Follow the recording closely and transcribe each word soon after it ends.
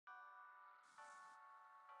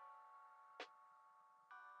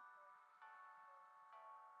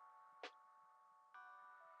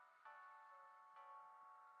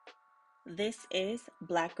This is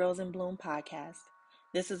Black Girls in Bloom podcast.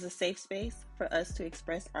 This is a safe space for us to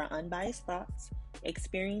express our unbiased thoughts,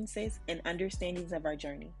 experiences, and understandings of our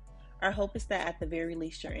journey. Our hope is that at the very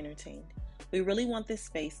least you're entertained. We really want this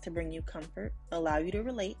space to bring you comfort, allow you to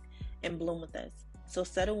relate, and bloom with us. So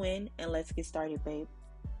settle in and let's get started, babe.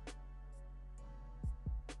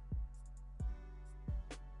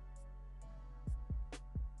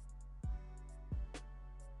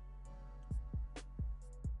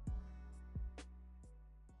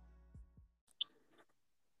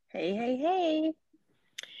 Hey, hey, hey.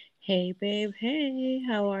 Hey, babe. Hey,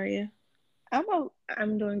 how are you?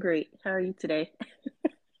 I'm doing great. How are you today?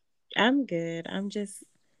 I'm good. I'm just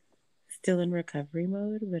still in recovery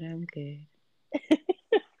mode, but I'm good.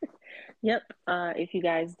 Yep. If you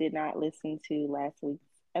guys did not listen to last week's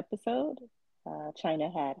episode,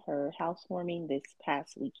 China had her housewarming this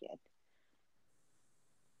past weekend.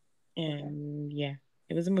 Okay. And yeah,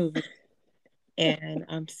 it was a movie, and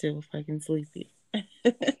I'm still fucking sleepy.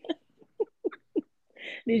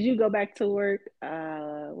 Did you go back to work?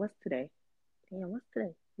 What's today? Damn, what's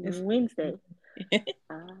today? It's- Wednesday.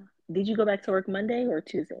 Did you go back to work Monday or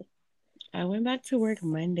Tuesday? I went back to work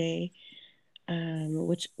Monday,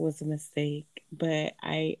 which was a mistake, but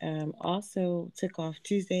I also took off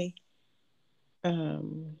Tuesday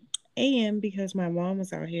um, AM because my mom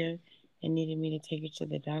was out here and needed me to take her to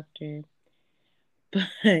the doctor.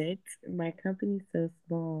 But my company's so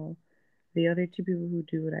small. The other two people who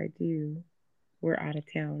do what I do were out of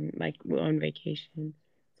town, like we're on vacation.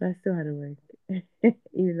 So I still had to work,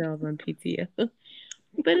 even though I was on PTO.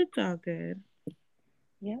 But it's all good.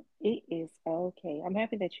 Yep, it is okay. I'm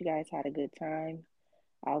happy that you guys had a good time.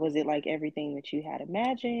 Was it like everything that you had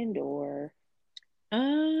imagined, or?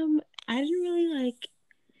 I didn't really like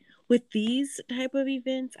with these type of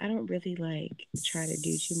events. I don't really like try to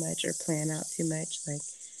do too much or plan out too much, like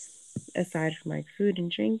aside from like food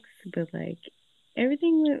and drinks. But like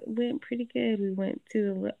everything went pretty good. We went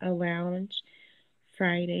to a lounge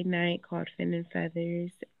Friday night called Fin and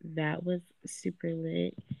Feathers. That was super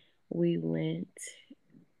lit. We went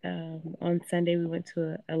on Sunday. We went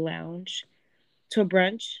to a lounge, to a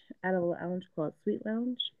brunch at a lounge called Sweet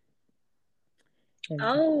Lounge. And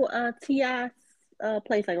Oh, Ti's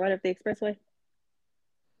place, like right up the expressway.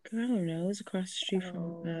 I don't know. It was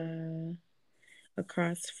Oh,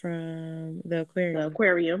 across from the the aquarium.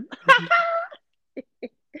 aquarium. Mhm.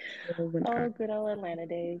 So when I Oh, good old Atlanta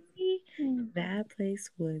days. Hmm. that place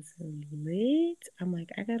was lit. I'm like,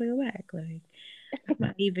 I gotta go back. Like, I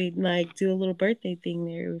might even like do a little birthday thing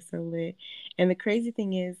there. It was so lit. And the crazy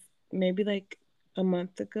thing is, maybe like a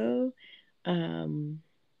month ago, um,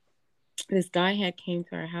 this guy had came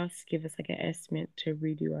to our house to give us like an estimate to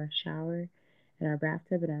redo our shower and our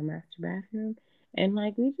bathtub and our master bathroom. And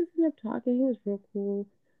like we just ended up talking. He was real cool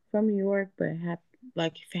from New York, but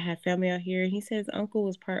had family out here. And he said his uncle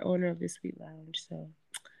was part owner of this sweet lounge. So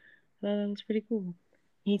I thought that was pretty cool.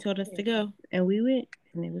 He told us to Yeah. go and we went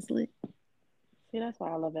and it was lit. See, that's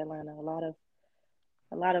why I love Atlanta.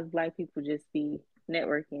 A lot of black people just be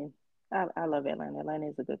networking. I love Atlanta. Atlanta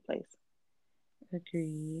is a good place.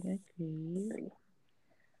 Agreed, agreed. Agree.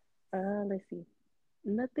 Let's see.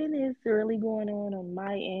 Nothing is really going on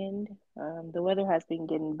my end. The weather has been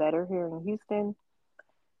getting better here in Houston.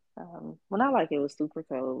 Well, not like it was super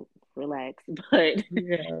cold, relax, but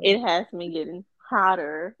Yeah. it has been getting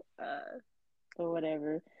hotter, or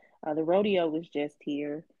whatever. The rodeo was just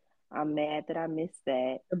here. I'm mad that I missed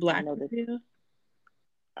that. The I black know that, video.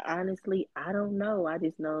 honestly, I don't know. I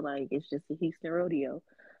just know like it's just a Houston rodeo.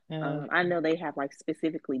 Uh, I know they have like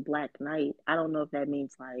specifically Black Night. I don't know if that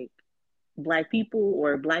means like black people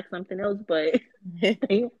or black something else, but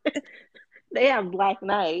they they have Black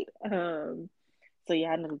Night. So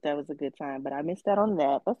yeah, I know that was a good time, but I missed out on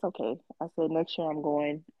that. That's okay. I said next year I'm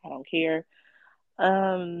going. I don't care.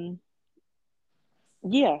 Um,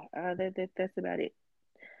 yeah, that's about it.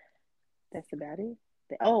 That's about it.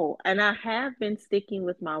 Oh, and I have been sticking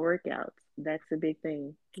with my workouts. That's a big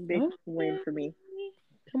thing. Big win okay. for me.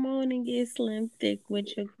 Come on and get slim thick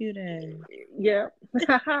with your cute ass. Yep.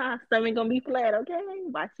 Stomach gonna be flat, okay?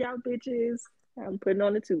 Watch out, bitches. I'm putting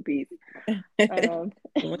on the two piece. Um,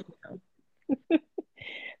 Well, so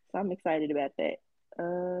I'm excited about that.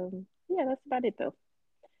 Yeah, that's about it though.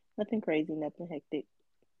 Nothing crazy, nothing hectic,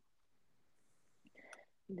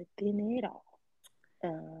 nothing at all.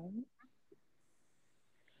 Um,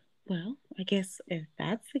 well, I guess if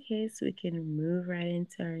that's the case, we can move right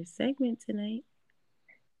into our segment tonight.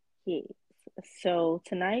 yes. So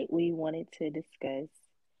tonight we wanted to discuss,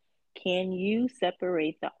 can you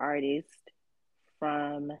separate the artist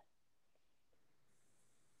from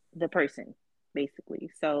the person,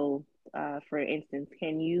 basically? So For instance,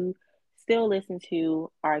 can you still listen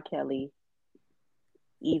to R. Kelly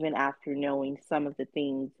even after knowing some of the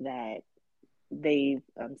things that they've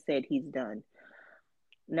said he's done?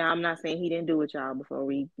 Now, I'm not saying he didn't do it, y'all, before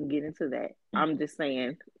we get into that. I'm just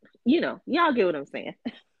saying, y'all get what I'm saying.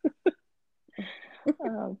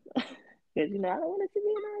 Because, I don't want it to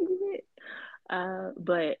be an argument.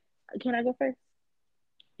 But can I go first?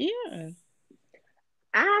 Yeah.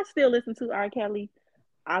 I still listen to R. Kelly.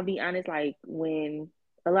 I'll be honest, like when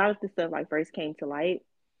a lot of the stuff like first came to light,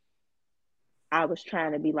 I was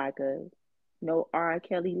trying to be like a no R.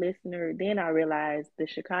 Kelly listener. Then I realized the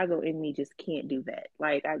Chicago in me just can't do that.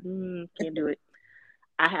 Like I can't do it.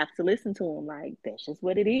 I have to listen to him. Like that's just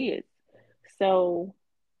what it is. So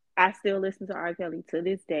I still listen to R. Kelly to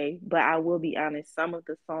this day, but I will be honest, some of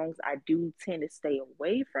the songs I do tend to stay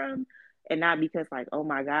away from. And not because like, oh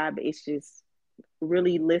my God, but it's just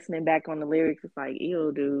really listening back on the lyrics, it's like,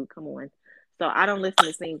 ew, dude, come on. So I don't listen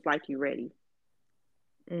to things like you ready.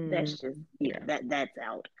 Mm, That's just yeah. that's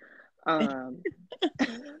out. Um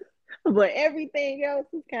but everything else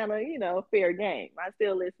is kind of, fair game. I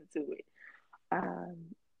still listen to it.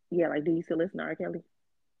 Yeah, like do you still listen to R. Kelly?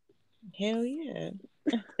 Hell yeah.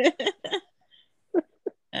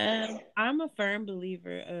 I'm a firm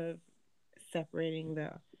believer of separating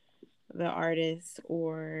the artist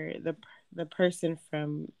or the person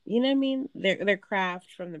from, you know what I mean, their craft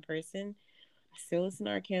from the person. I still listen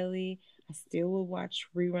to R. Kelly. I still will watch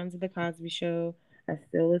reruns of the Cosby Show. I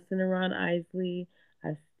still listen to Ron Isley.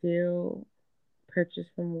 I still purchase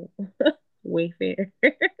from Wayfair.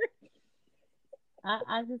 You know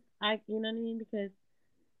what I mean, because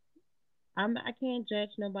I can't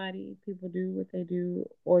judge nobody. People do what they do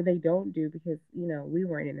or they don't do because we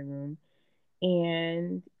weren't in the room,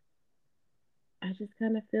 and I just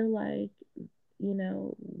kind of feel like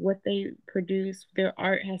what they produce, their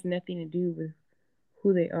art has nothing to do with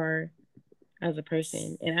who they are as a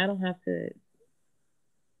person, and I don't have to,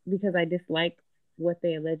 because I dislike what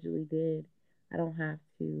they allegedly did. I don't have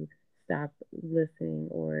to stop listening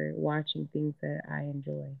or watching things that I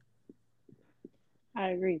enjoy. I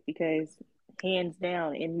agree because hands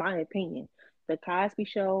down, in my opinion, the Cosby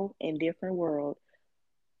Show and Different World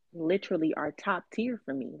literally are top tier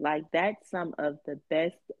for me. Like that's some of the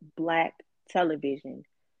best black television,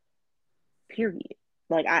 period.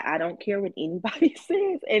 Like I don't care what anybody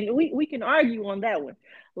says. And we can argue on that one.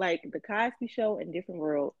 Like the Cosby Show and Different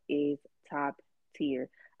World is top tier.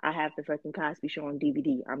 I have the fucking Cosby Show on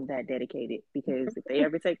DVD. I'm that dedicated because if they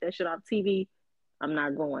ever take that shit off TV, I'm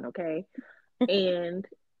not going, okay? And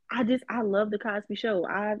I love the Cosby Show.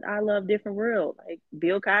 I love Different World. Like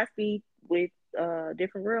Bill Cosby with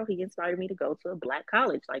Different World, he inspired me to go to a black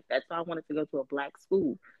college. Like that's why I wanted to go to a black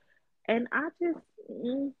school. And I just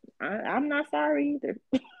I'm not sorry either.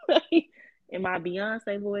 In my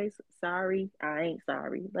Beyonce voice, sorry, I ain't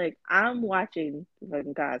sorry. Like I'm watching the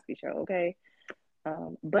fucking Cosby Show, okay?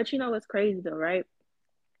 But you know what's crazy though, right?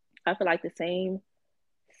 I feel like the same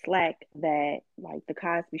slack that like the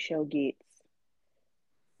Cosby Show gets,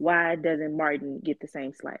 why doesn't Martin get the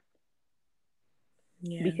same slack?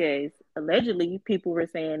 Yeah, Because allegedly people were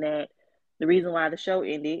saying that the reason why the show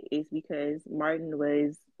ended is because Martin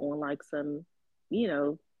was on like some, you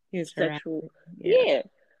know, he was sexual. harassing. Yeah.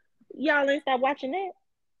 Yeah, y'all ain't stop watching that.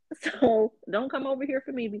 So don't come over here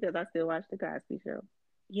for me because I still watch the Cosby Show.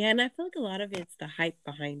 Yeah, and I feel like a lot of it's the hype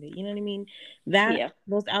behind it. You know what I mean? That Yeah,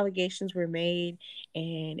 those allegations were made,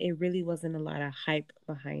 and it really wasn't a lot of hype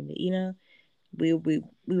behind it. We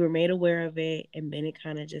were made aware of it, and then it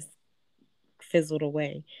kind of just fizzled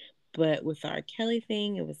away. But with the R. Kelly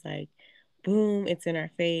thing, it was like, boom, it's in our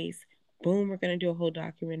face. Boom, we're gonna do a whole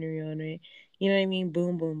documentary on it. You know what I mean?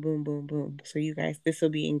 Boom, boom, boom, boom, boom. So you guys, this will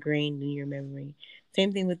be ingrained in your memory.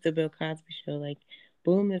 Same thing with the Bill Cosby show. Like,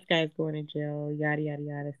 boom, this guy's going to jail. Yada yada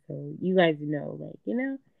yada. So you guys know,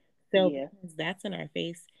 So yeah, because that's in our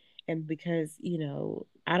face, and because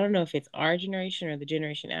I don't know if it's our generation or the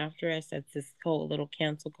generation after us, that's this whole little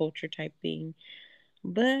cancel culture type thing,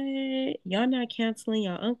 but y'all not canceling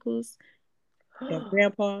y'all uncles, y'all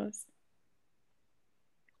grandpas.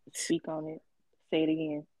 speak on it. Say it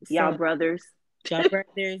again. Y'all So brothers. y'all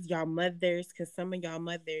brothers, y'all mothers, because some of y'all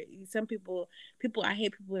mother, some people, I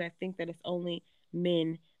hate people that think that it's only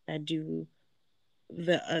men that do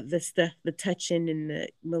the stuff, the touching and the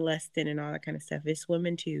molesting and all that kind of stuff. It's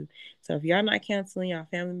women too. So if y'all not canceling y'all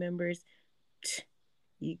family members,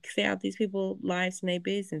 you stay out these people' lives and their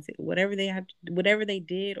business. Whatever they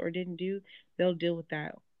did or didn't do, they'll deal with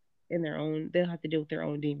that in their own. They'll have to deal with their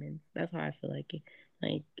own demons. That's how I feel like it.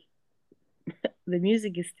 Like the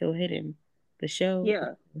music is still hidden. The show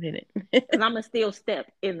Yeah, didn't. because I'm going to still step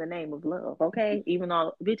in the name of love, okay? Even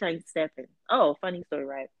though, bitch, ain't stepping. Oh, funny story,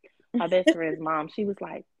 right? My best friend's mom, she was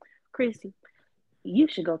like, Chrissy, you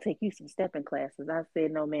should go take you some stepping classes. I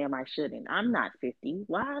said, no, ma'am, I shouldn't. I'm not 50.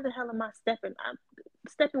 Why the hell am I stepping? I'm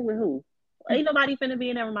stepping with who? Ain't nobody finna be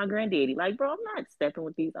in there with my granddaddy. Like, bro, I'm not stepping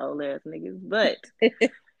with these old ass niggas. But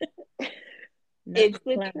Not it's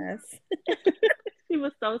the the class. she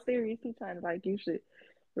was so serious. She trying to like you should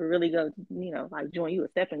really go, like join you a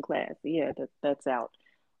stepping class. Yeah, that's out.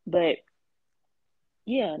 But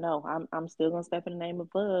yeah, no, I'm still gonna step in the name of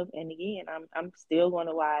love. And again, I'm still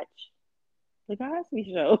gonna watch the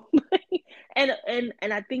Cosby Show. And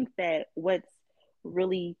I think that what's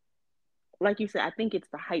really, like you said, I think it's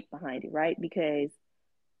the hype behind it, right? Because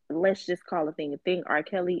let's just call a thing a thing. R.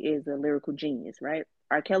 Kelly is a lyrical genius, right?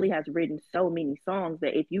 R. Kelly has written so many songs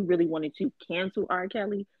that if you really wanted to cancel R.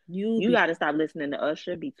 Kelly, You'll you be. got to stop listening to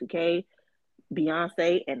Usher, B2K,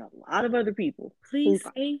 Beyonce, and a lot of other people who's Please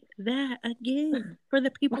say that again for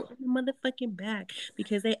the people in the motherfucking back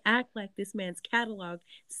because they act like this man's catalog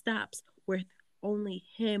stops with only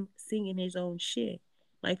him singing his own shit.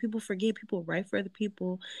 Like people forget people write for other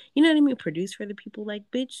people. You know what I mean? Produce for the people. Like,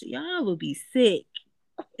 bitch, y'all will be sick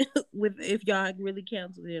with if y'all really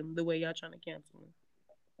cancel him the way y'all trying to cancel him.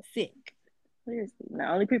 Sick. seriously. The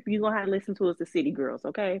only people you're gonna have to listen to is the City Girls,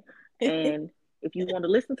 okay? And if you want to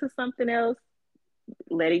listen to something else,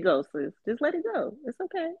 let it go, sis. Just let it go. It's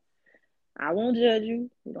okay. I won't judge you.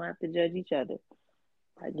 We don't have to judge each other.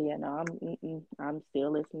 Like, yeah, no, I'm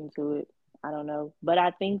still listening to it. I don't know, but I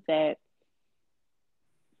think that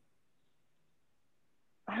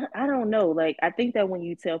I don't know. Like, I think that when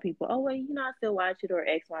you tell people, "Oh, well, I still watch it," or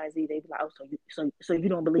X, Y, Z, they be like, "Oh, so you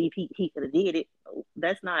don't believe he could have did it?"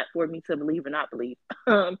 That's not for me to believe or not believe.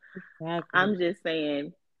 Um, Exactly. I'm just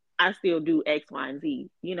saying, I still do X, Y, and Z.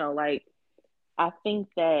 Like I think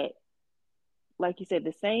that, like you said,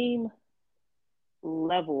 the same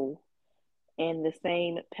level and the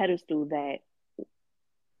same pedestal that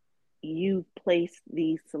you place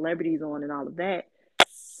these celebrities on and all of that,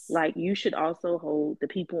 like you should also hold the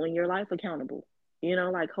people in your life accountable.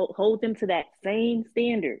 Like hold them to that same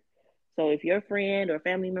standard. So if your friend or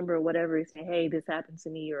family member or whatever is saying, "Hey, this happened to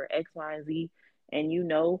me," or X, Y, and Z, and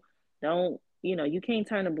don't you can't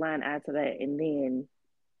turn a blind eye to that and then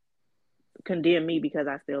condemn me because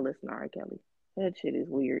I still listen to R. Kelly. That shit is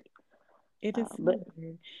weird. It is But so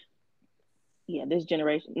weird. yeah, this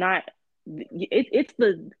generation, not it's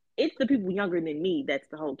the people younger than me that's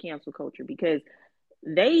the whole cancel culture because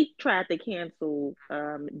they tried to cancel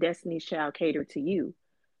Destiny's Child Cater to You.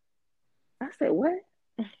 I said, what?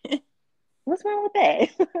 What's wrong with that?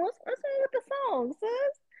 What's wrong with the song,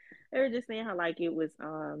 sis? They were just saying how like it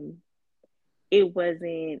wasn't,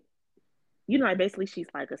 like basically she's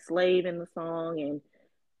like a slave in the song and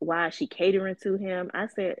why is she catering to him? I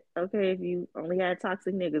said, okay, if you only had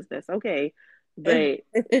toxic niggas, that's okay. But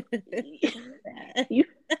you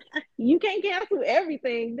you can't cancel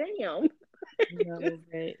everything. Damn. No,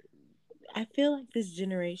 but I feel like this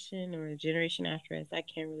generation or generation after us, I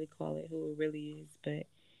can't really call it who it really is, but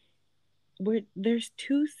there's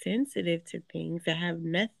too sensitive to things that have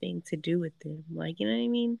nothing to do with them. Like, you know what I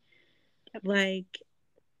mean? Like,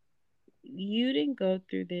 you didn't go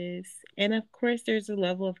through this. And of course, there's a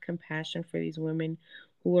level of compassion for these women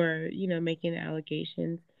who are, making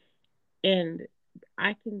allegations. And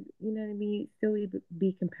I can, you know what I mean, still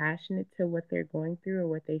be compassionate to what they're going through or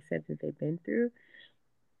what they said that they've been through.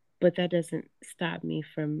 But that doesn't stop me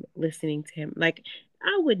from listening to him. Like,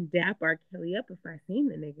 I wouldn't dap R. Kelly up if I seen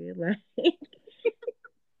the nigga. Like,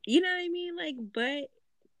 you know what I mean? Like, but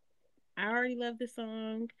I already love the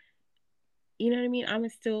song. You know what I mean? I'ma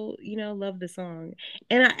still, love the song.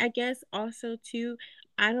 And I guess also too,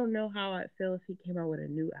 I don't know how I'd feel if he came out with a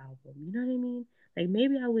new album. You know what I mean? Like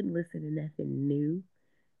maybe I wouldn't listen to nothing new.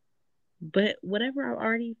 But whatever I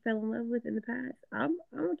already fell in love with in the past, I'm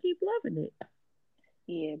gonna keep loving it.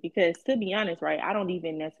 Yeah, because to be honest, right, I don't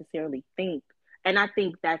even necessarily think, and I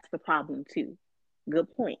think that's the problem too.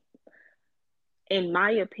 Good point. In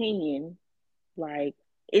my opinion, like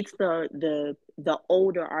it's the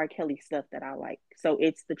older R. Kelly stuff that I like. So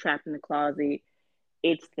it's the Trapped in the Closet.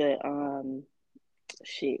 It's the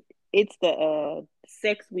shit. It's the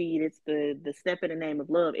sex weed. It's the Step in the Name of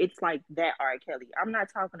Love. It's like that R. Kelly. I'm not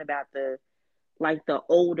talking about the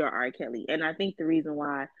older R. Kelly. And I think the reason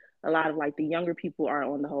why a lot of like the younger people are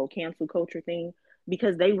on the whole cancel culture thing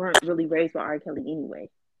because they weren't really raised with R. Kelly anyway.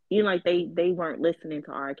 Like they weren't listening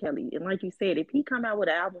to R. Kelly. And like you said, if he come out with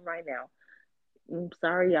an album right now, I'm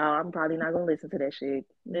sorry y'all, I'm probably not gonna listen to that shit.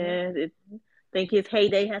 Yeah. Think his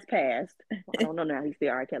heyday has passed. Well, I don't know now. He's still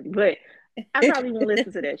R. Kelly, but I probably won't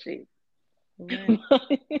listen to that shit. Right.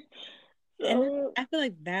 And So I feel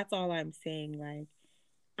like that's all I'm saying. Like,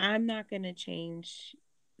 I'm not gonna change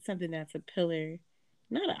something that's a pillar.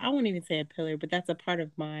 Not, I won't even say a pillar, but that's a part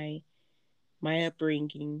of my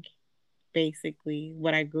upbringing, basically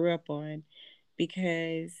what I grew up on,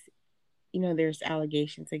 because there's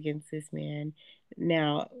allegations against this man.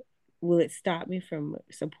 Now, will it stop me from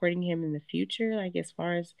supporting him in the future? Like as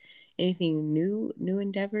far as anything new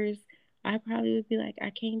endeavors, I probably would be like, I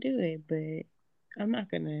can't do it, but I'm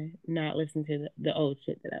not gonna not listen to the old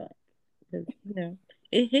shit that I like because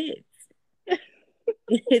it hits.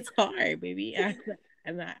 It's hard, baby.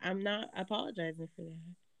 I'm not apologizing for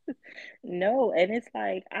that. no, and it's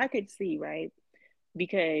like I could see, right?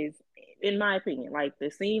 Because in my opinion, like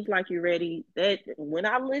the seems like you're ready. That when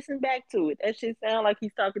I listen back to it, that shit sound like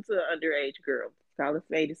he's talking to an underage girl. Call a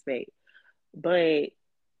spade a spade. But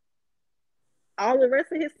all the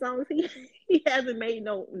rest of his songs, he hasn't made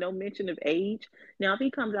no mention of age. Now, if he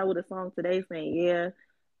comes out with a song today saying, "Yeah,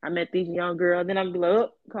 I met this young girl," then I'm like, "Oh,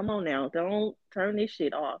 come on now, don't turn this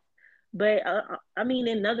shit off." But I mean,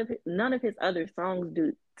 in none of his other songs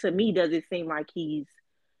do to me does it seem like he's,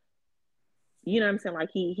 you know what I'm saying, like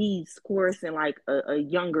he's coursing like a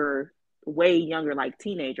younger, way younger, like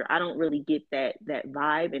teenager. I don't really get that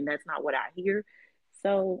vibe, and that's not what I hear.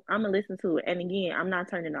 So I'm gonna listen to it. And again, I'm not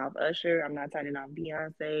turning off Usher. I'm not turning off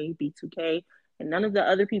Beyonce, B2K, and none of the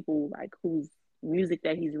other people like whose music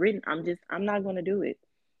that he's written. I'm not gonna do it.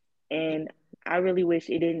 And I really wish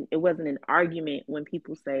it wasn't an argument when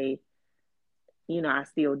people say, I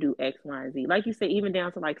still do X, Y, and Z. Like you said, even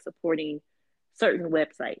down to like supporting certain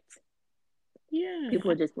websites. People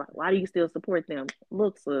Yeah, are just like, why do you still support them?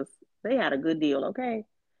 Look, sis, they had a good deal, okay?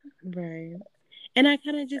 right. And I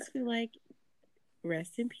kind of just feel like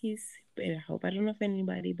rest in peace. And I hope I don't offend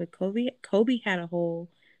anybody, but Kobe had a whole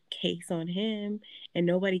case on him, and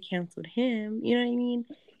nobody canceled him. You know what I mean?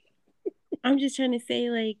 I'm just trying to say,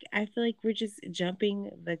 like, I feel like we're just jumping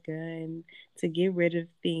the gun to get rid of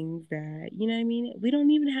things that, you know what I mean? We don't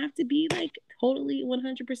even have to be like totally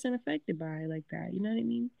 100% affected by it like that. You know what I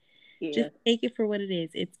mean? Just Yeah, take it for what it is.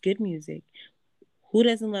 It's good music. Who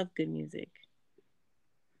doesn't love good music?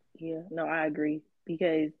 yeah, no, I agree.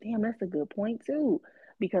 Because damn, that's a good point too.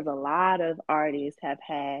 Because a lot of artists have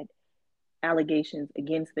had allegations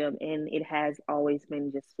against them, and it has always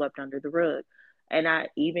been just swept under the rug. And I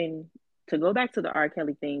even to go back to the R.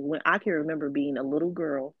 Kelly thing, when I can remember being a little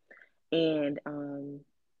girl, and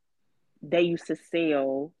they used to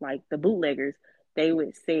sell like the bootleggers. They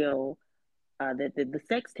would sell the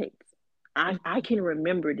sex tapes. I can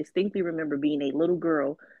remember distinctly remember being a little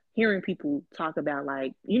girl hearing people talk about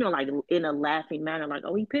like like in a laughing manner like,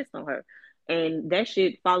 oh, he pissed on her, and that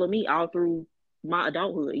shit followed me all through my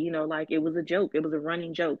adulthood. Like it was a joke, it was a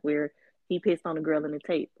running joke where he pissed on a girl in the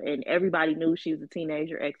tape, and everybody knew she was a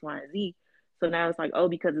teenager, X, Y, and Z. So now it's like, oh,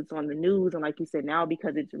 because it's on the news, and like you said, now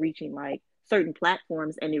because it's reaching like certain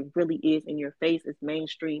platforms, and it really is in your face, it's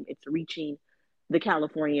mainstream, it's reaching the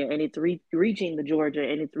California, and it's reaching the Georgia,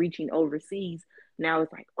 and it's reaching overseas. Now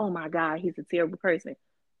it's like, oh my God, he's a terrible person.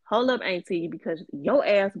 Hold up, Auntie, because your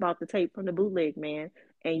ass bought the tape from the bootleg man,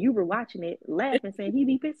 and you were watching it, laughing, saying he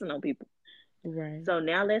be pissing on people. Right. So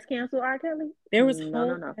now let's cancel R. Kelly? There was No, no,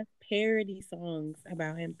 whole no. parody songs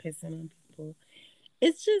about him pissing on people.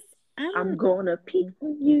 It's just I I'm don't gonna peek know.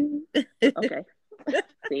 on you. Okay,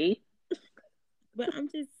 see? But I'm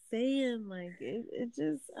just saying, like it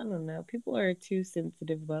just I don't know. People are too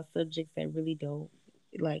sensitive about subjects that really don't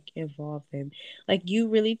like involve them. Like you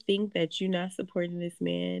really think that you're not supporting this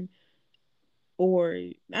man, or I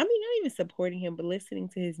mean, not even supporting him, but listening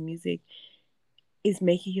to his music is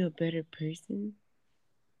making you a better person?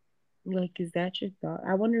 Like, is that your thought?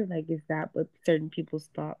 I wonder, like, is that what certain people's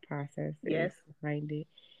thought process is Yes. behind it?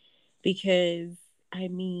 Because I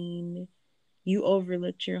mean, you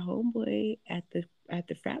overlooked your homeboy at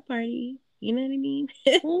the frat party. You know what I mean?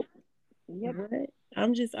 Ooh, yep. What?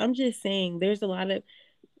 I'm just saying there's a lot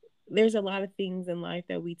of things in life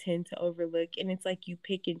that we tend to overlook, and it's like you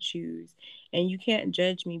pick and choose, and you can't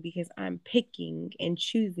judge me because I'm picking and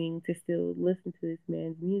choosing to still listen to this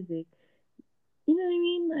man's music. You know what I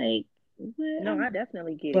mean? Like what? No, I'm I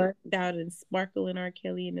definitely get it. bust out and sparkling R.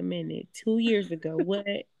 Kelly in a minute. 2 years ago. What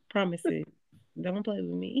promises? Don't play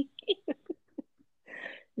with me.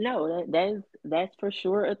 No, that's for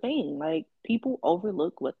sure a thing. Like people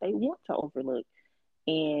overlook what they want to overlook,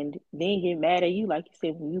 and then get mad at you, like you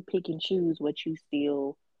said, when you pick and choose what you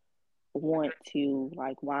still want to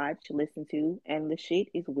like watch, listen to, and the shit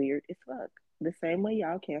is weird as fuck. The same way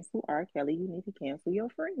y'all cancel R. Kelly, you need to cancel your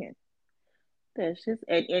friend. That's just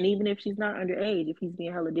and even if she's not underage, if he's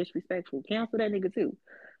being hella disrespectful, cancel that nigga too.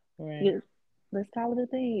 Right. Yeah, let's call it a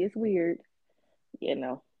thing. It's weird, you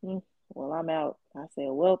know. Well, I'm out. I said,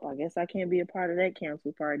 well, I guess I can't be a part of that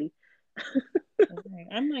cancel party. Okay.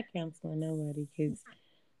 I'm not canceling nobody because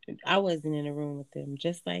I wasn't in a room with them.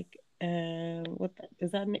 Just like, what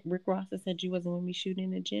is that? Rick Ross that said you wasn't with me shooting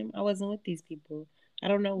in the gym. I wasn't with these people. I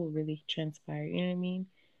don't know what really transpired. You know what I mean?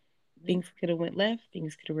 Things could have went left.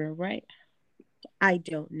 Things could have went right. I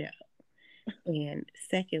don't know. And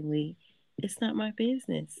secondly, it's not my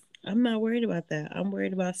business. I'm not worried about that. I'm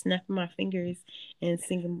worried about snapping my fingers and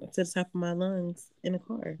singing to the top of my lungs in a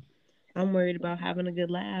car. I'm worried about having a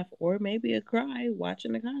good laugh or maybe a cry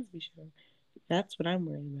watching the Cosby Show. That's what I'm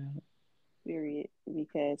worried about. Period.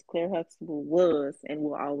 Because Claire Huxtable was and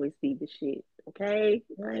will always be the shit. Okay,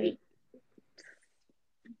 Right. like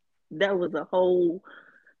that was a whole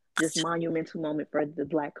just monumental moment for the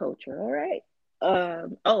Black culture. All right.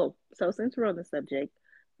 Oh, so since we're on the subject,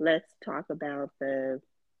 let's talk about the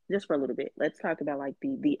just for a little bit. Let's talk about like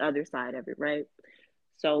the other side of it, right?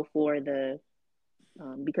 So for the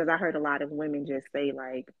because I heard a lot of women just say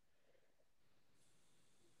like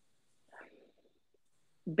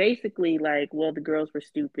basically like, well, the girls were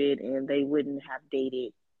stupid and they wouldn't have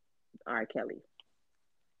dated R. Kelly.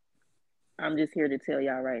 I'm just here to tell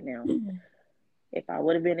y'all right now. If I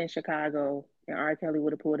would have been in Chicago and R. Kelly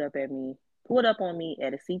would have pulled up on me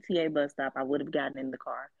at a CTA bus stop, I would have gotten in the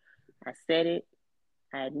car. I said it,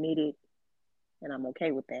 I admit it, and I'm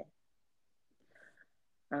okay with that.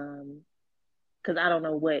 Because I don't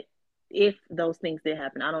know what if those things did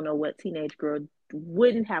happen. I don't know what teenage girl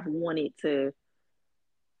wouldn't have wanted to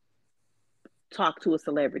talk to a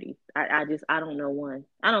celebrity. I don't know one.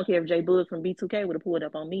 I don't care if Jay Boog from B2K would have pulled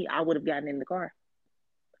up on me. I would have gotten in the car.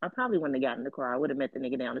 I probably wouldn't have gotten in the car. I would have met the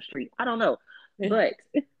nigga down the street. I don't know, but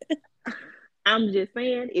I'm just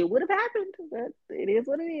saying it would have happened. But it is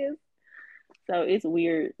what it is. So it's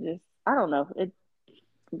weird. Just I don't know.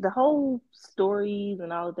 The whole stories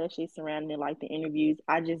and all of that shit surrounding it, like the interviews.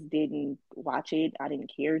 I just didn't watch it. I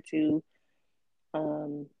didn't care to.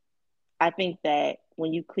 Um, I think that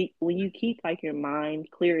when you keep like your mind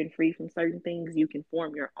clear and free from certain things, you can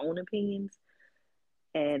form your own opinions.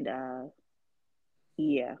 And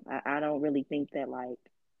yeah, I don't really think that like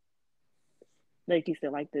you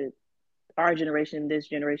said, like the our generation, this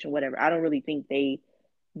generation, whatever. I don't really think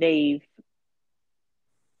they've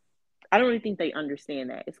I don't really think they understand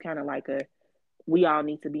that. It's kind of like a we all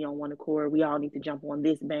need to be on one accord. We all need to jump on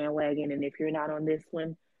this bandwagon, and if you're not on this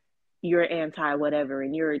one, you're anti whatever,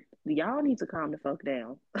 and y'all need to calm the fuck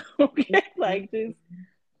down. Okay, like just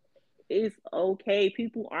it's okay.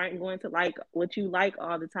 People aren't going to like what you like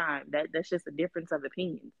all the time. That's just a difference of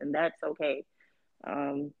opinions, and that's okay.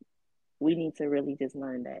 Um, we need to really just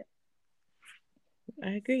learn that. I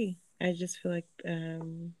agree. I just feel like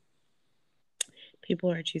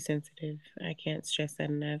people are too sensitive. I can't stress that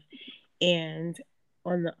enough. And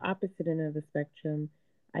on the opposite end of the spectrum,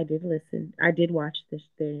 I did listen. I did watch the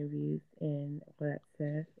interviews and all that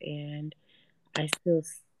stuff, and I still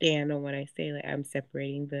stand on what I say. Like I'm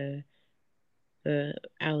separating the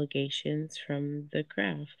allegations from the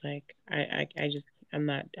craft. Like I just I'm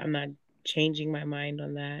not changing my mind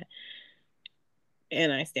on that,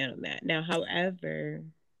 and I stand on that. Now, however,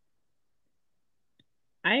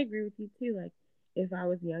 I agree with you too. Like, if I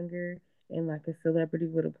was younger and like a celebrity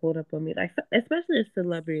would have pulled up on me, like especially a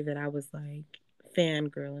celebrity that I was like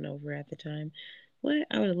fangirling over at the time, what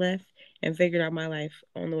I would have left and figured out my life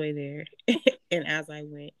on the way there, and as I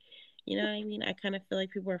went. You know what I mean? I kind of feel like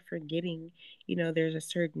people are forgetting, there's a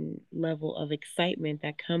certain level of excitement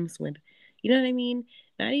that comes with, you know what I mean?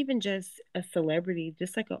 Not even just a celebrity,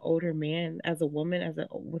 just like an older man, as a woman, as a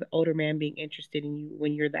with an older man being interested in you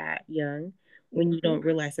when you're that young, when you Hmm. don't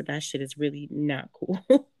realize that that shit is really not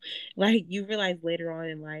cool. Like you realize later on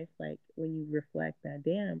in life, like when you reflect that,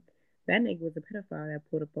 damn, that nigga was a pedophile that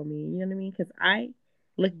pulled up on me. You know what I mean? Because I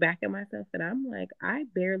look back at myself and I'm like, I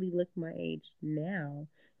barely look my age now.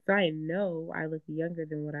 So I know I look younger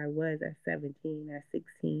than what I was at 17, at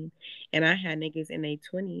 16. And I had niggas in their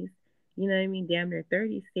 20s, you know what I mean, damn near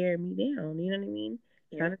 30 staring me down, you know what I mean?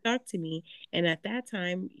 Trying Yep. to talk to me. And at that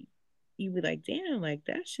time, you be like, damn, like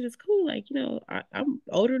that shit is cool. Like, I'm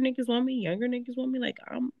older niggas want me, younger niggas want me. Like,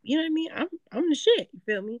 you know what I mean? I'm the shit. You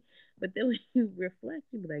feel me? But then when you reflect,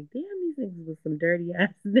 you be like, damn, these niggas was some dirty ass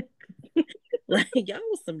niggas. Like, y'all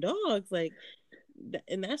was some dogs. Like,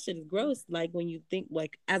 and that shit is gross. Like, when you think,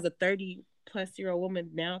 like, as a 30-plus-year-old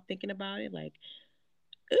woman now thinking about it, like,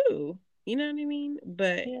 ooh, you know what I mean?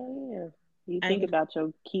 But Hell yeah. You think I, about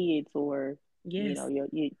your kids or You know, Yes.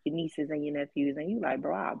 your nieces and your nephews, and you like,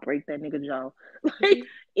 bro, I'll break that nigga jaw. Like, Yes.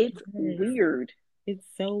 it's weird. It's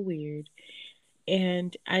so weird.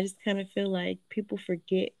 And I just kind of feel like people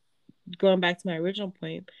forget, going back to my original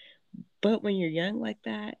point, but when you're young like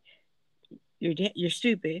that, you're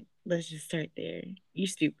stupid. Let's just start there. You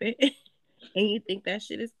stupid. And you think that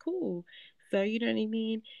shit is cool. So you know what I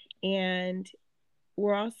mean? And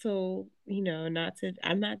we're also, not to,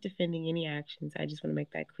 I'm not defending any actions. I just want to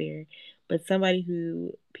make that clear. But somebody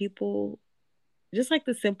who people, just like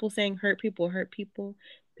the simple saying, hurt people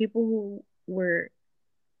who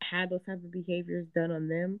had those type of behaviors done on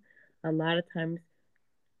them, a lot of times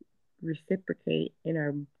reciprocate and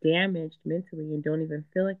are damaged mentally and don't even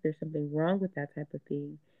feel like there's something wrong with that type of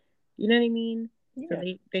thing. You know what I mean? So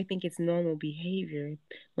Yeah. they think it's normal behavior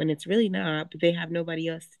when it's really not, but they have nobody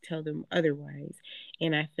else to tell them otherwise.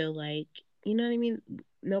 And I feel like, you know what I mean?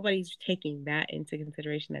 Nobody's taking that into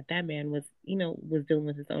consideration, that that man was, was dealing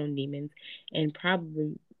with his own demons and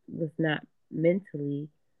probably was not mentally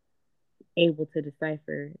able to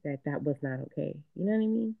decipher that that was not okay. You know what I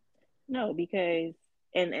mean? No, because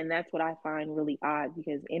and that's what I find really odd,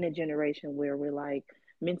 because in a generation where we're like,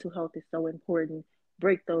 mental health is so important,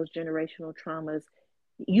 break those generational traumas.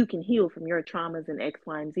 You can heal from your traumas and X,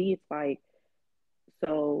 Y, and Z. It's like,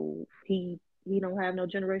 so he don't have no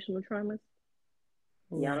generational traumas.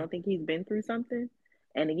 Y'all Right. don't think he's been through something?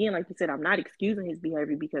 And again, like you said, I'm not excusing his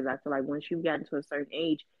behavior, because I feel like once you've gotten to a certain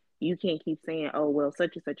age, you can't keep saying, oh, well,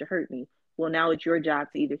 such and such a hurt me. Well, now it's your job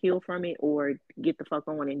to either heal from it or get the fuck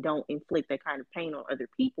on and don't inflict that kind of pain on other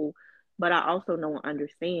people. But I also know and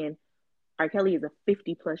understand R. Kelly is a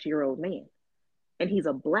 50-plus-year-old man, and he's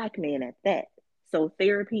a black man at that. So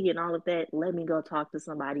therapy and all of that, let me go talk to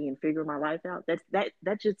somebody and figure my life out. That's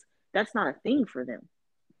not a thing for them.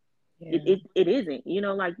 it, Yeah. it, it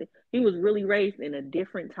isn't, like, he was really raised in a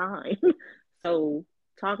different time. So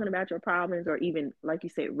talking about your problems, or even like you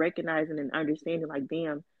said, recognizing and understanding, like,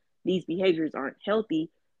 damn, these behaviors aren't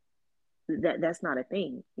healthy, that's not a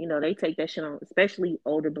thing. They take that shit on, especially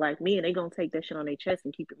older black men, they gonna take that shit on their chest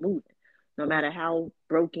and keep it moving, no matter how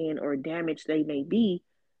broken or damaged they may be.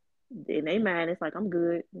 In their mind, it's like, I'm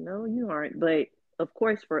good. No, you aren't. But of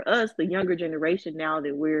course, for us, the younger generation, now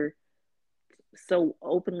that we're so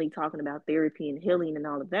openly talking about therapy and healing and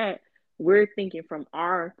all of that, we're thinking from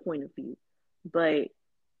our point of view. But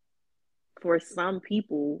for some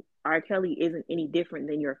people, R. Kelly isn't any different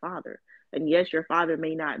than your father. And yes, your father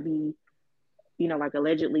may not be, like,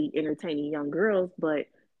 allegedly entertaining young girls, but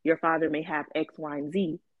your father may have X, Y, and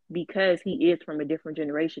Z, because he is from a different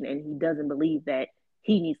generation and he doesn't believe that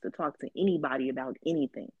he needs to talk to anybody about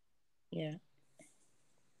anything. Yeah.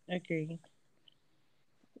 Agree.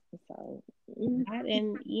 So, That,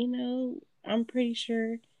 and I'm pretty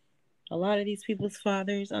sure a lot of these people's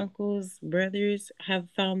fathers, uncles, brothers have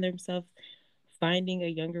found themselves finding a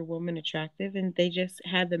younger woman attractive, and they just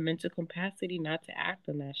had the mental capacity not to act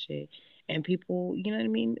on that shit. And people, you know what I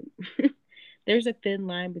mean? There's a thin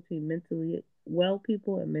line between mentally well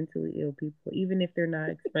people and mentally ill people, even if they're not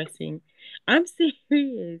expressing. I'm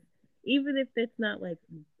serious. Even if it's not like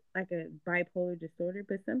a bipolar disorder,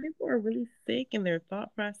 but some people are really sick in their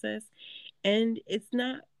thought process, and it's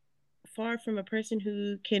not far from a person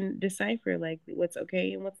who can decipher like what's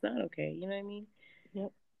okay and what's not okay. You know what I mean?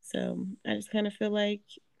 yep, So I just kind of feel like,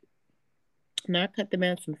 not cut the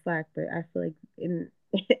man some slack, but I feel like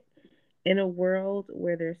in a world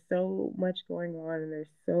where there's so much going on and there's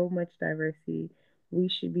so much diversity, we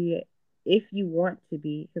should be, if you want to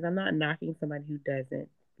be, because I'm not knocking somebody who doesn't.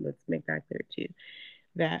 Let's make that clear too.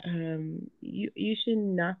 That you should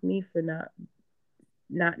knock me for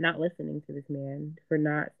not listening to this man, for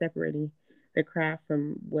not separating the craft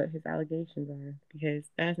from what his allegations are, because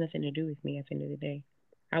that has nothing to do with me at the end of the day.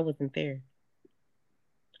 I wasn't there.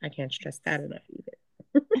 I can't stress that enough either.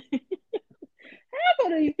 half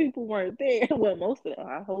of these people weren't there. Well, most of them.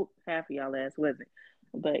 I hope half of y'all ass wasn't.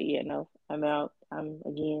 But yeah, no, I'm out. I'm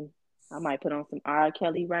again. I might put on some R.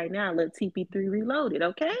 Kelly right now. Let TP3 Reloaded.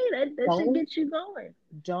 Okay, that should Don't get you going.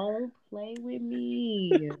 don't play with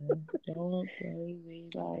me. Don't play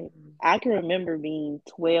with Like, me. I can remember being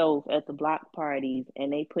 12 at the block parties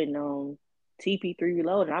and they putting on TP3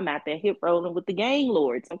 Reloaded. I'm out there hip rolling with the gang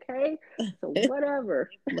lords. Okay, so whatever,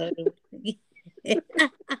 Loaded with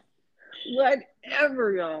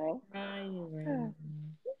whatever, y'all. right.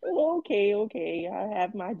 Okay, okay. I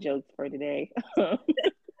have my jokes for today.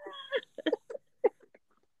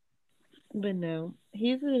 But no,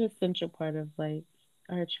 he's an essential part of like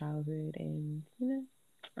our childhood, and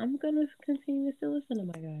I'm gonna continue to still listen to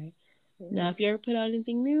my guy. Now, if you ever put out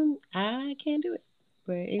anything new, I can't do it.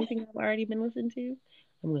 But anything I've already been listening to,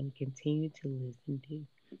 I'm going to continue to listen to.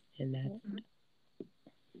 And that's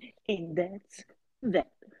And that's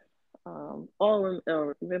that.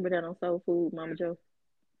 Or remember that on Soul Food, Mama Joe?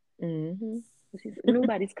 mm-hmm. She said,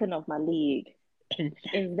 nobody's cutting off my leg. And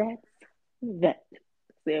And that's that.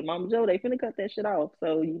 Said Mama Joe, they finna cut that shit off,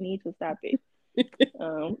 so you need to stop it.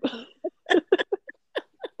 Um,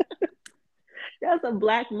 that's a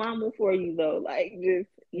black mama for you though. Like just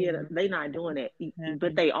yeah, they not doing it, but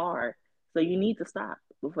happen. they are. So you need to stop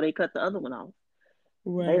before they cut the other one off.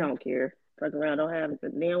 They Right. don't care. Fuck around, don't have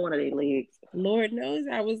damn one of their legs. Lord knows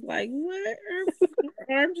I was like, what?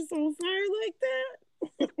 Her arm just on fire like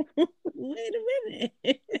that? Wait a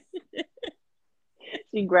minute.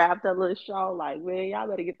 She grabbed her little shawl like, man, y'all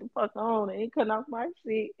better get the fuck on. They ain't cutting off my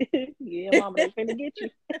shit. Yeah, mama, they finna get you.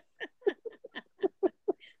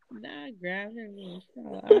 Nah, grab her little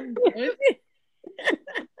shawl. I'm good.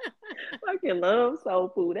 Fucking love soul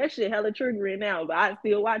food. That shit hella triggering now, but I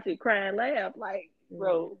still watch it, cry and laugh. Like,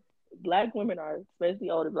 bro, black women are, especially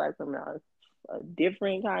older black women, are a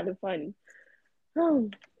different kind of funny.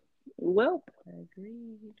 Well,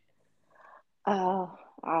 Agreed. uh,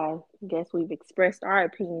 I guess we've expressed our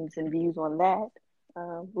opinions and views on that.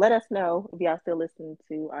 Let us know if y'all still listen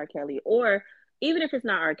to R. Kelly, or even if it's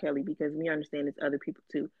not R. Kelly, because we understand it's other people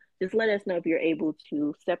too. Just let us know if you're able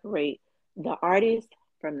to separate the artist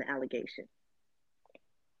from the allegation.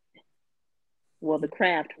 Well, the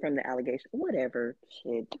craft from the allegation, whatever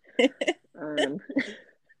shit. Um,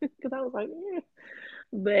 because I was like, yeah.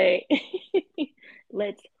 But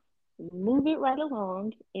let's move it right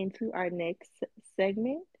along into our next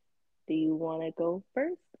segment. Do you want to go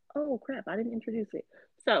first? Oh crap, I didn't introduce it.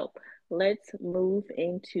 So let's move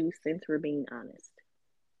into since we're being honest.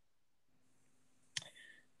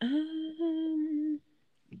 um,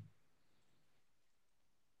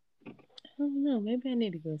 I don't know. Maybe I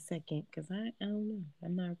need to go second because I don't know.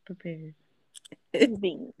 I'm not prepared.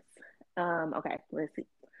 Beans. Okay, let's see.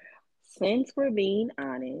 Since we're being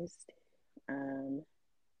honest, um,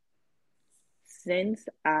 since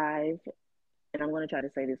I've and I'm going to try to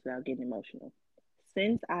say this without getting emotional.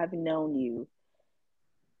 Since I've known you,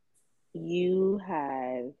 you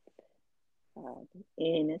have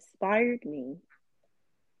inspired me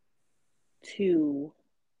to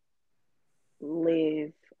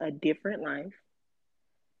live a different life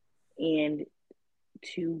and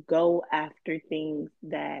to go after things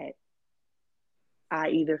that I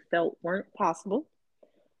either felt weren't possible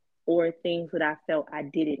or things that I felt I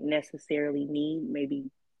didn't necessarily need. Maybe,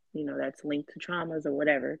 that's linked to traumas or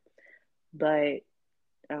whatever. But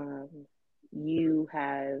um, you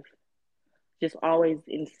have just always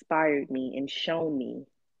inspired me and shown me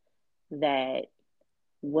that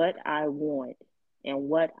what I want and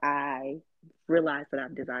what I realize that I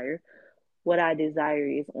desire, what I desire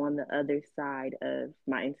is on the other side of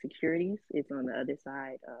my insecurities. It's on the other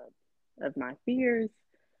side of my fears,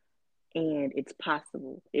 and it's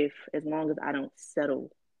possible if as long as I don't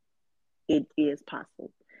settle, it is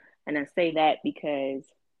possible. And I say that because,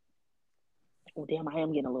 oh damn, I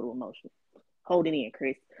am getting a little emotional. Hold it in,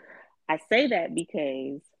 Chris. I say that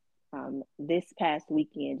because this past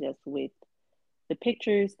weekend, just with the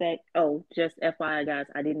pictures that, oh, just FYI, guys,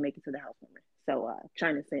 I didn't make it to the housewarming. So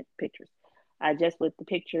China sent pictures. I just with the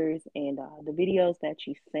pictures and the videos that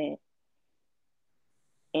she sent,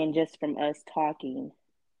 and just from us talking,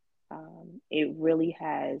 it really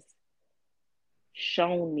has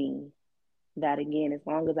shown me that again, as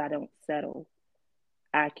long as I don't settle,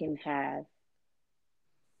 I can have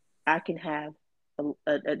I can have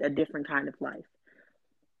a different kind of life.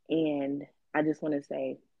 And I just want to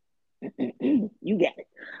say, you get it.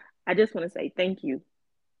 I just want to say thank you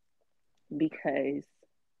because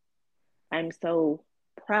I'm so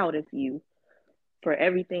proud of you for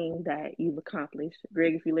everything that you've accomplished.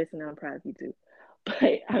 Greg, if you listen, I'm proud of you too.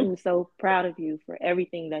 But I'm so proud of you for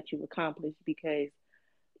everything that you've accomplished because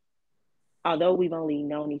although we've only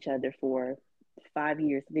known each other for 5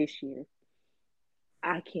 years this year,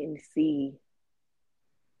 I can see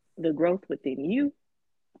the growth within you.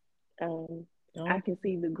 Um, I Don't. can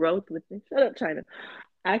see the growth within, shut up, China.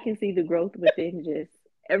 I can see the growth within just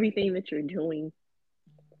everything that you're doing.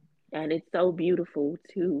 And it's so beautiful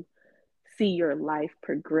to see your life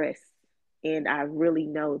progress. And I really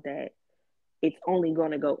know that it's only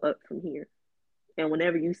going to go up from here. And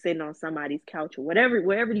whenever you sitting on somebody's couch or whatever,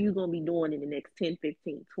 wherever you're going to be doing in the next 10,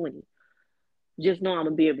 15, 20, just know I'm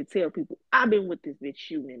going to be able to tell people, I've been with this bitch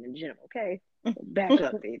shooting in the gym, okay? So back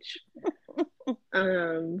up, bitch.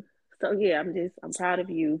 Um, so yeah, I'm proud of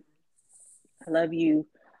you. I love you.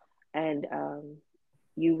 And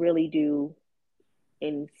you really do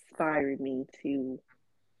inspire me to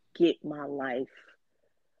get my life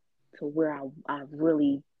to where I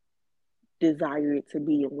really desire it to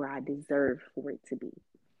be and where I deserve for it to be.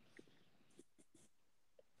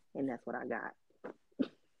 And that's what I got.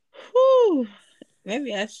 Whew.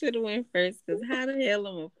 Maybe I should have went first because how the hell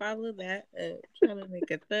I'm gonna follow that up? Trying to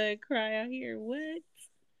make a thug cry out here. What?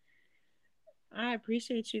 I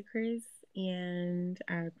appreciate you, Chris, and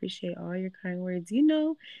I appreciate all your kind words.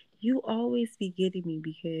 You always be getting me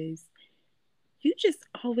because you just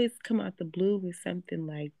always come out the blue with something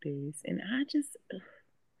like this, and I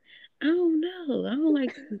don't know.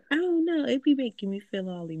 I don't know. It be making me feel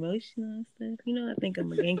all emotional and stuff. I think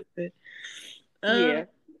I'm a gangster. Yeah.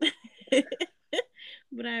 Um,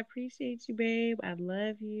 but I appreciate you, babe. I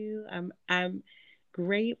love you. I'm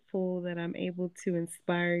grateful that I'm able to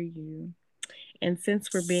inspire you. And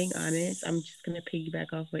since we're being honest, I'm just gonna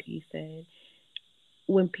piggyback off what you said.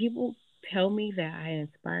 When people tell me that I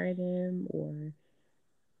inspire them or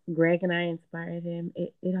Greg and I inspire them,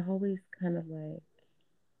 it always kind of like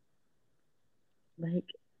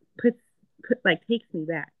puts like takes me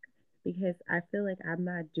back because I feel like I'm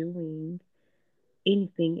not doing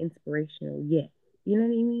anything inspirational yet. You know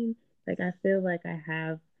what I mean? Like I feel like I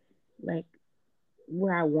have like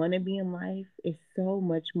where I want to be in life is so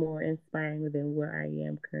much more inspiring than where I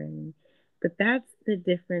am currently. But that's the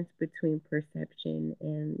difference between perception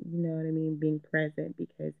and, you know what I mean, being present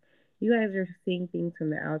because you guys are seeing things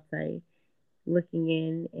from the outside looking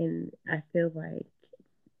in, and I feel like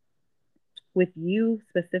with you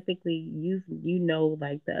specifically, you know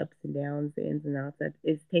like the ups and downs, the ins and outs that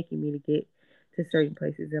it's taking me to get to certain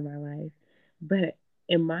places in my life. But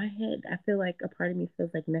in my head, I feel like a part of me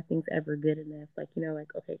feels like nothing's ever good enough. Like,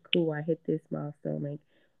 like, okay, cool, I hit this milestone, like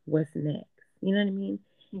what's next? You know what I mean?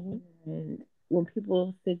 Mm-hmm. And when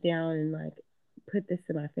people sit down and like put this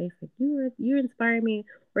in my face, like you inspire me,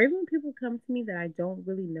 or even when people come to me that I don't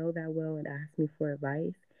really know that well and ask me for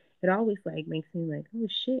advice, it always like makes me like, oh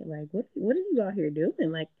shit, like what are you out here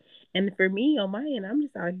doing? Like, and for me on my end, I'm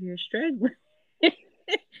just out here struggling.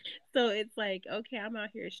 So it's like, okay, I'm out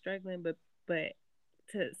here struggling, but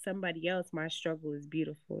to somebody else, my struggle is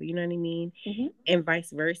beautiful. You know what I mean? Mm-hmm. And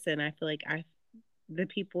vice versa. And I feel like the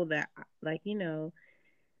people that like, I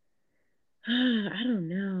don't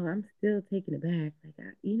know. I'm still taken aback. Like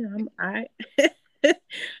I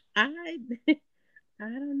I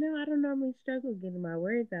don't know. I don't normally struggle getting my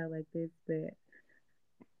words out like this, but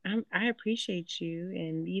I appreciate you,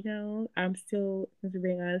 and I'm still, to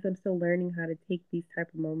being honest, I'm still learning how to take these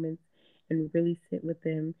type of moments and really sit with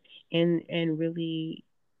them, and really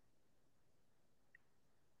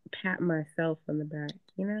pat myself on the back.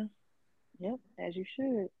 Yep, as you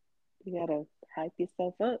should. You gotta hype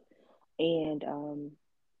yourself up. And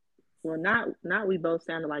well, not we both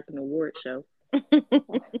sounded like an award show.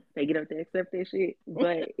 They get up there, accept their shit.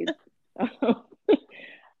 But it's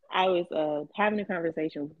I was having a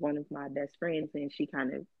conversation with one of my best friends, and she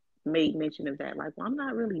kind of made mention of that. Like, well, I'm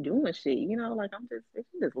not really doing shit, like I'm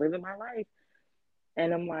just living my life.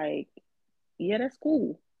 And I'm like, yeah, that's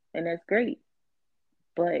cool, and that's great,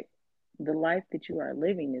 but the life that you are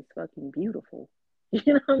living is fucking beautiful.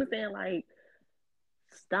 You know what I'm saying? Like,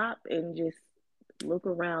 stop and just look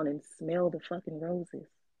around and smell the fucking roses.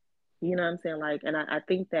 You know what I'm saying? Like, and I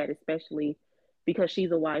think that especially because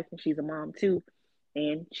she's a wife and she's a mom too,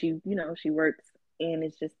 and she works, and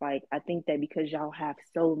it's just like I think that because y'all have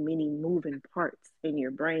so many moving parts in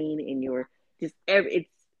your brain, in your just it's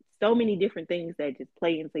so many different things that just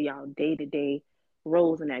play into y'all day to day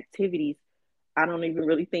roles and activities. I don't even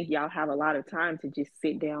really think y'all have a lot of time to just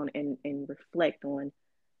sit down and reflect on,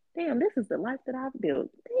 damn, this is the life that I've built.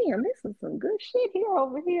 Damn, this is some good shit here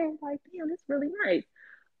over here. Like, damn, this really nice.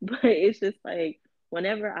 But it's just like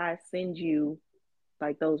whenever I send you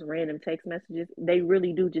like those random text messages, they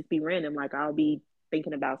really do just be random. Like I'll be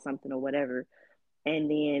thinking about something or whatever. And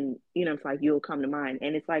then, it's like you'll come to mind.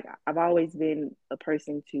 And it's like I've always been a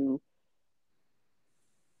person to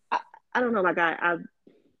I, I don't know, like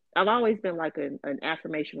I've always been like an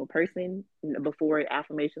affirmational person before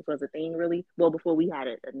affirmations was a thing, really. Well, before we had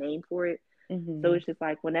a name for it. So Hmm. it's just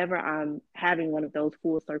like whenever I'm having one of those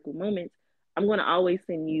full circle moments, I'm going to always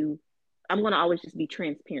send you, I'm going to always just be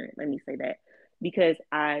transparent. Let me say that because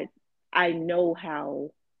I know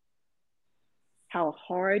how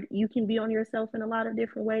hard you can be on yourself in a lot of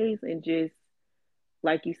different ways, and just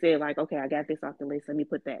like you said, like, okay, I got this off the list. Let me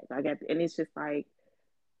put that. And it's just like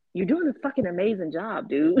you're doing a fucking amazing job,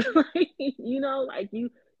 dude. Like, like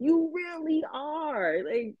you really are.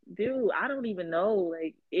 Like, dude, I don't even know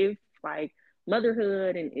like if like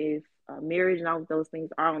motherhood and if marriage and all of those things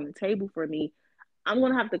are on the table for me. I'm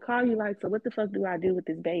gonna have to call you like, so what the fuck do I do with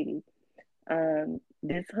this baby?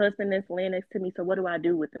 This husband that's laying next to me. So what do I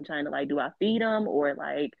do with him, China? Like, do I feed him or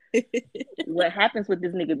like what happens with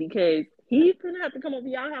this nigga? Because he's gonna have to come over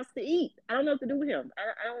y'all house to eat. I don't know what to do with him.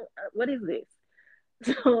 I don't. What is this?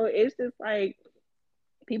 So it's just like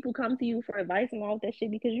people come to you for advice and all that shit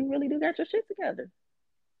because you really do got your shit together.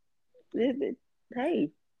 Hey,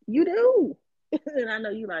 you do. And I know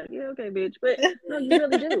you like, yeah, okay, bitch, but no, you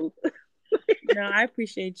really do. No, I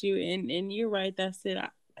appreciate you, and you're right. That's it.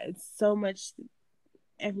 It's so much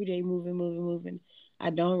every day, moving, moving, moving. I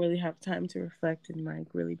don't really have time to reflect and like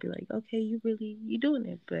really be like, okay, you doing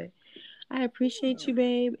it. But I appreciate you,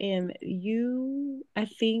 babe, and you. I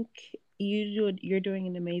think you're doing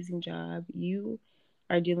an amazing job. You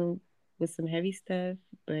are dealing with some heavy stuff,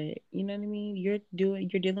 but you know what I mean. You're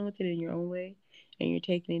dealing with it in your own way, and you're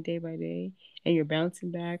taking it day by day, and you're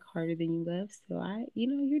bouncing back harder than you left. So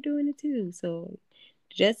you're doing it too. So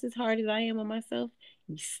just as hard as I am on myself,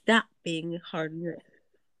 you stop being hard on yourself.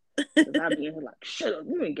 Cause I be in here like, shut up,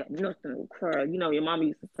 you ain't got nothing to cry. You know, your mama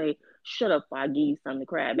used to say, shut up, I give you something to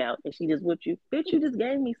cry about, and she just whipped you. Bitch, you just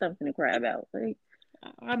gave me something to cry about. Like, you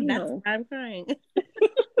That's know, why I'm crying.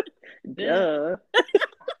 Duh. duh.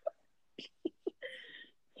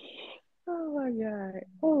 Oh my god.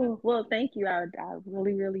 Oh well, thank you. I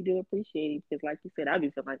really really do appreciate it because, like you said, I be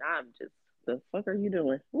feeling like I'm just the fuck are you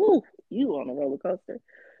doing? Woo, you on a roller coaster.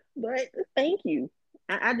 But thank you.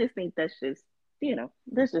 I just think that's just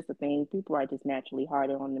that's just a thing. People are just naturally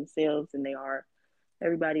harder on themselves than they are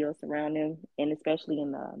everybody else around them, and especially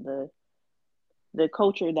in the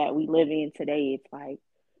culture that we live in today, it's like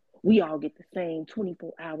we all get the same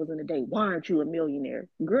 24 hours in a day. Why aren't you a millionaire?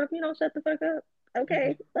 Girl, if you don't shut the fuck up,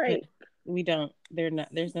 okay? Yeah. Like We don't. They're not.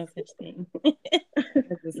 There's no such thing as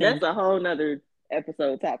the same. that's a whole nother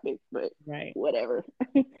episode topic, but Right. whatever.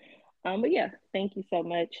 But yeah, thank you so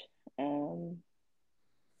much. Um,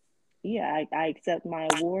 yeah, I accept my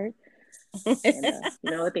award. And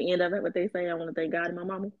at the end of it, what they say, I want to thank God and my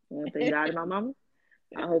mama. I want to thank God and my mama.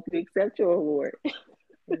 I hope you accept your award.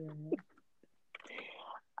 Yeah.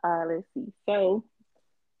 Let's see. So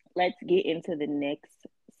let's get into the next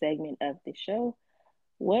segment of the show.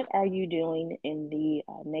 What are you doing in the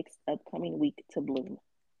next upcoming week to bloom?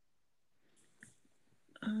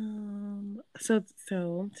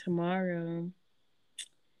 So tomorrow,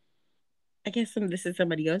 I guess this is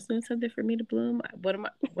somebody else doing something for me to bloom. One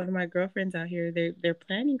of my girlfriends out here, they're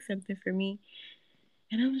planning something for me,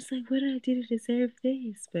 and I'm just like, what did I do to deserve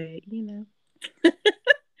this? But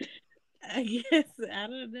I guess I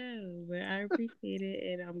don't know, but I appreciate it,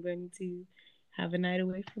 and I'm going to have a night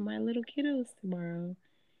away from my little kiddos tomorrow.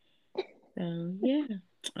 So yeah,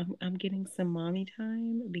 I'm getting some mommy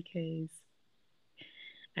time because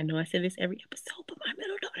I know I say this every episode, but my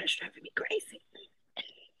middle daughter's driving me crazy,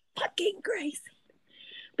 fucking crazy.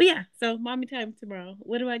 But yeah, so mommy time tomorrow.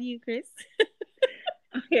 What about you, Chris?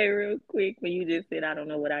 Okay, real quick, when you just said I don't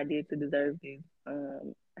know what I did to deserve this.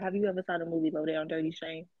 Have you ever saw the movie Low Down Dirty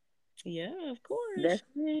Shame? Yeah, of course. That's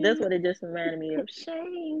that's what it just reminded me of.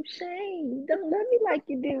 Shame, shame. Don't love me like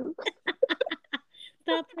you do.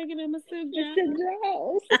 Stop taking them a silk It's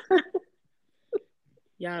job. the dress.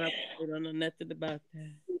 Y'all don't know nothing about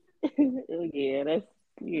that. Yeah, that's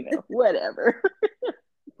whatever.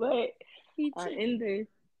 But He cheated. in the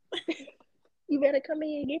you better come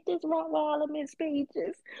in and get this raw Miss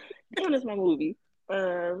Peaches. Damn, it's my movie.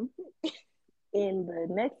 Um, in the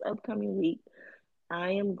next upcoming week,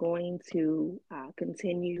 I am going to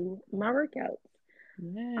continue my workouts.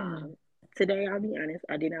 Yeah. Um, Today, I'll be honest,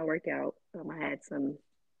 I did not work out. I had some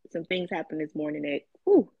things happen this morning that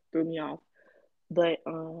threw me off. But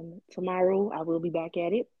tomorrow I will be back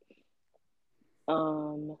at it.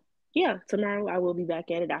 Um, yeah, tomorrow I will be back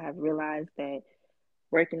at it. I have realized that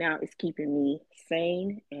working out is keeping me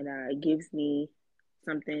sane and it gives me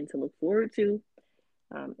something to look forward to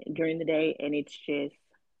during the day, and it's just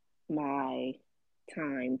my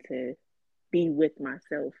time to be with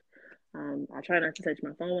myself. I try not to touch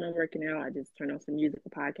my phone when I'm working out. I just turn on some music or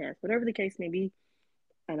podcast, whatever the case may be,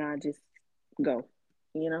 and I just go.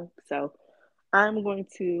 So I'm going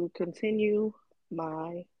to continue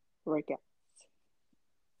my workout.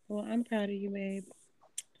 Well, I'm proud of you, babe.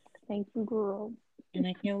 Thank you, girl. And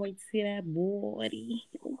I can't wait to see that body.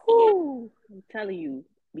 Yeah. Woo! I'm telling you,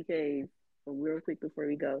 because real quick before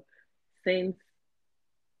we go, since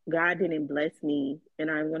God didn't bless me, and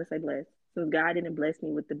I'm going to say bless, since God didn't bless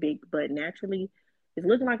me with the big butt naturally, it's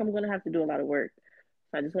looking like I'm going to have to do a lot of work.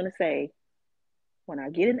 So I just want to say, when I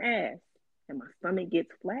get an ass and my stomach gets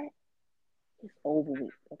flat, it's over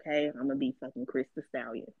with. Okay, I'm gonna be fucking Chris the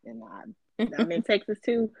Stallion, and I'm in Texas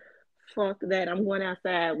too. Fuck that. I'm going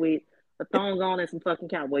outside with a thong on and some fucking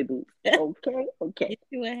cowboy boots. Okay, okay. Get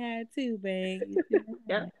you a hat too, babe. Get you a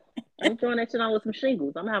Yep. hat. I'm throwing that shit on with some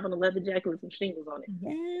shingles. I'm having a leather jacket with some shingles on it.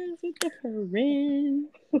 Yes, with the friend.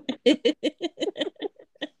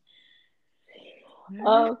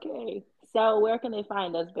 All right. Okay. So where can they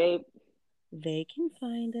find us, babe? They can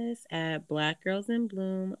find us at Black Girls in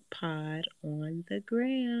Bloom Pod on the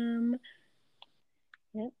gram.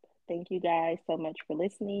 Yep. Thank you guys so much for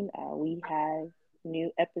listening. We have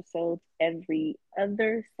new episodes every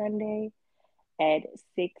other Sunday at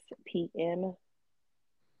 6 p.m.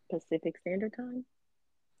 Pacific Standard Time.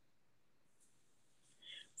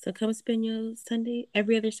 So come spend your Sunday,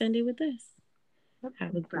 every other Sunday with us. Yep.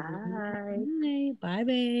 Have a great Bye. night. Bye,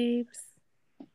 babes.